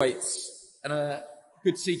Weights. And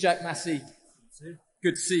good to see Jack Massey.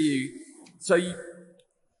 Good to see you. So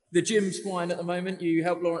the gym's fine at the moment. You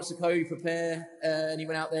helped Lawrence Okoye prepare, and he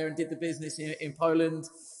went out there and did the business in Poland.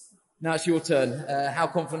 Now it's your turn. How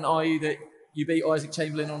confident are you that you beat Isaac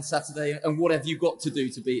Chamberlain on Saturday, and what have you got to do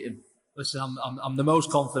to beat him? Listen, I'm the most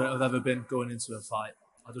confident I've ever been going into a fight.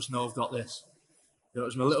 I just know I've got this. It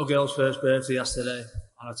was my little girl's first birthday yesterday,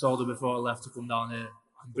 and I told her before I left to come down here,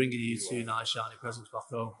 I'm bringing you 2 nice shiny presents back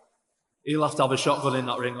home. He'll have to have a shotgun in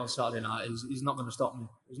that ring on Saturday night. He's not going to stop me.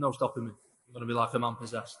 There's no stopping me. I'm going to be like a man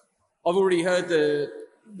possessed. I've already heard the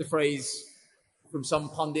phrase from some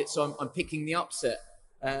pundits, so I'm picking the upset.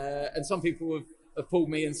 And some people have pulled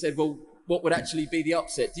me and said, well, what would actually be the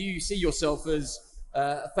upset? Do you see yourself as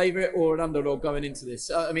a favourite or an underdog going into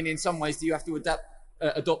this? I mean, in some ways, do you have to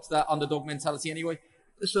adopt that underdog mentality anyway?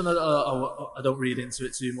 Listen, I don't read into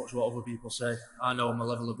it too much what other people say. I know I'm a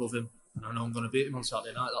level above him, and I know I'm going to beat him on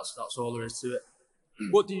Saturday night. That's all there is to it.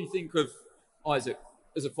 What do you think of Isaac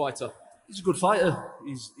as a fighter? He's a good fighter.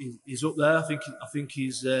 He's up there. I think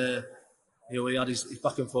he's he had his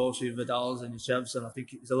back and forth with Vidal's and his Chevs, and I think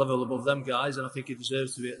he's a level above them guys, and I think he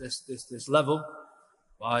deserves to be at this level.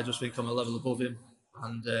 But I just think I'm a level above him,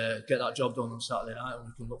 and get that job done on Saturday night, and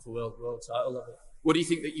we can look for world title level. What do you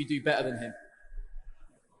think that you do better than him?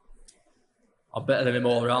 I'm better than him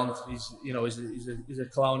all around. He's a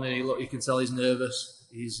clown, and you can tell he's nervous.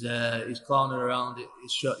 He's clowning around.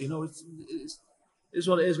 It's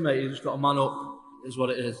what it is, mate. You just got to man up. It's what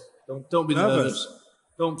it is. Don't be nervous.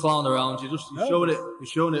 Don't clown around. You're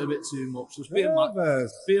showing it a bit too much. Just be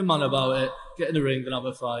a man about it. Get in the ring and have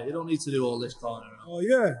a fight. You don't need to do all this clowning around. Oh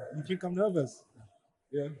yeah, you think I'm nervous?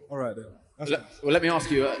 Yeah. All right then. Well, let me ask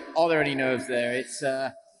you: are there any nerves there? It's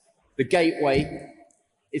the gateway.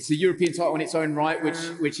 It's the European title in its own right,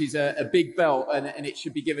 which is a big belt, and it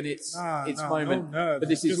should be given its moment. No, but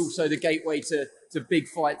this is also the gateway to big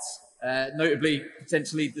fights, notably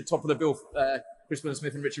potentially the top of the bill, Chris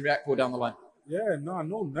Smith and Richard Riakporhe down the line. Yeah, no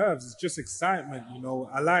nerves. It's just excitement.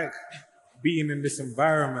 I like being in this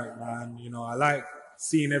environment, man. I like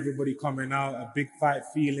seeing everybody coming out, a big fight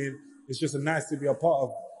feeling. It's just nice to be a part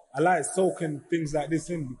of. I like soaking things like this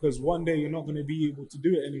in because one day you're not going to be able to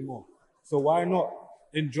do it anymore. So why not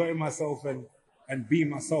enjoy myself and be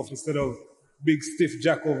myself instead of big stiff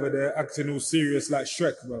Jack over there acting all serious like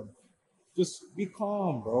Shrek, bro. Just be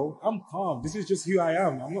calm, bro. I'm calm. This is just who I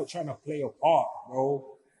am. I'm not trying to play a part, bro.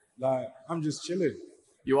 Like, I'm just chilling.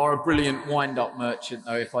 You are a brilliant wind-up merchant,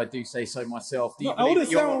 though, if I do say so myself. I wouldn't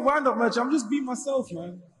say I'm a wind-up merchant. I'm just being myself,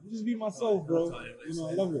 man. I'm just being myself, bro.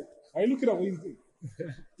 I love it. Are you looking at what you do?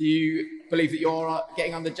 Do you believe that you're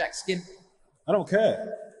getting under Jack's skin? I don't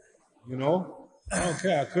care. I don't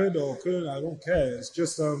care. I could or couldn't. I don't care. It's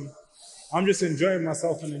just I'm just enjoying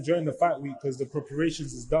myself and enjoying the fight week because the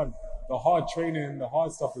preparations is done. The hard training and the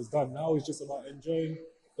hard stuff is done. Now it's just about enjoying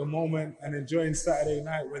the moment and enjoying Saturday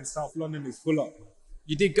night when South London is full up.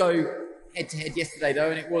 You did go head-to-head yesterday,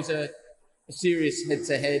 though, and it was a serious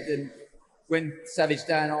head-to-head. And when Savage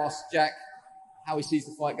Dan asked Jack how he sees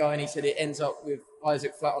the fight going, he said it ends up with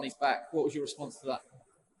Isaac flat on his back. What was your response to that?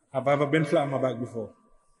 Have I ever been flat on my back before?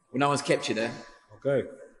 Well, no one's kept you there. Okay.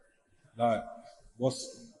 Like,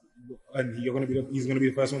 and he's going to be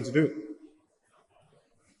the first one to do it.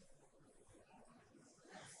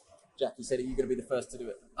 Jack, he said, are you going to be the first to do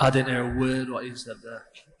it? I didn't hear a word what he said there.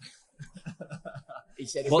 He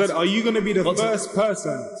said, are you going to be the first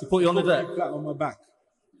person to put you on the deck? Flat on my back.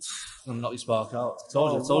 I'm not your spark out.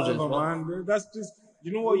 Told you. Man. That's just,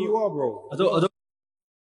 you know what you are, bro. I don't.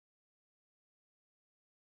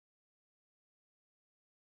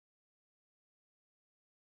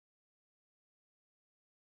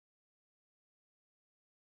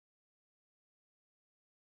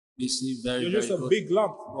 You're just a big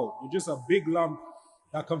lump, bro. You're just a big lump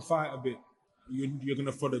that can fight a bit. You're going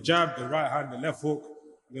to throw the jab, the right hand, the left hook.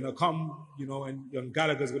 You're going to come, and young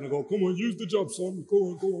Gallagher's going to go, come on, use the jab, son.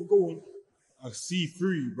 Go on. I see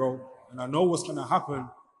through you, bro. And I know what's going to happen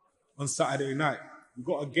on Saturday night. We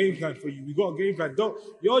got a game plan for you. We got a game plan.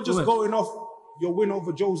 You're just going off your win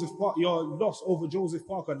over your loss over Joseph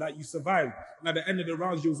Parker that you survived. And at the end of the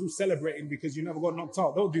rounds, you was all celebrating because you never got knocked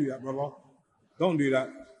out. Don't do that, brother. Don't do that.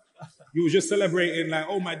 You were just celebrating like,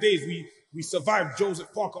 oh my days, we survived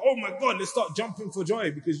Joseph Parker. Oh my God, let's start jumping for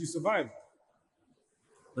joy because you survived.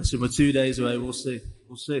 Listen, we're 2 days away. We'll see.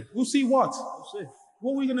 We'll see what? We'll see.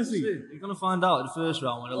 What are we going to see? You're going to find out in the first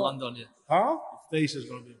round when they land on you. Huh? Your face is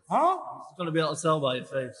going to be... Huh? It's going to be able to tell by your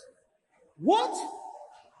face. What?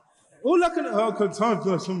 All I can... I can't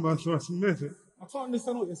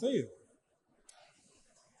understand what you're saying.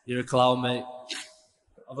 You're a clown, mate.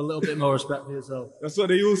 Have a little bit more respect for yourself. That's what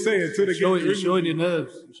they all say until they You're showing your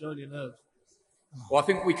nerves. You're showing your nerves. Well, I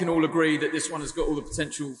think we can all agree that this one has got all the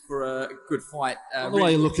potential for a good fight. I don't know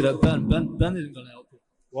why you're looking at Ben. Ben isn't going to help you.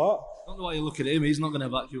 What? I don't know why you're looking at him. He's not going to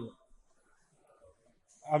back you up.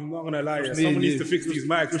 I'm not going to lie. Someone needs to fix these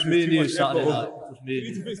mics. Just me and you Saturday night. Just me You and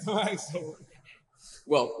need to you. fix the mics. So.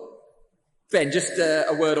 Well, Ben, just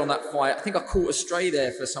a word on that fight. I think I caught a stray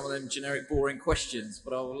there for some of them generic, boring questions,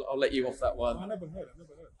 but I'll let you off that one. I never heard.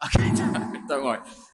 Okay, don't worry.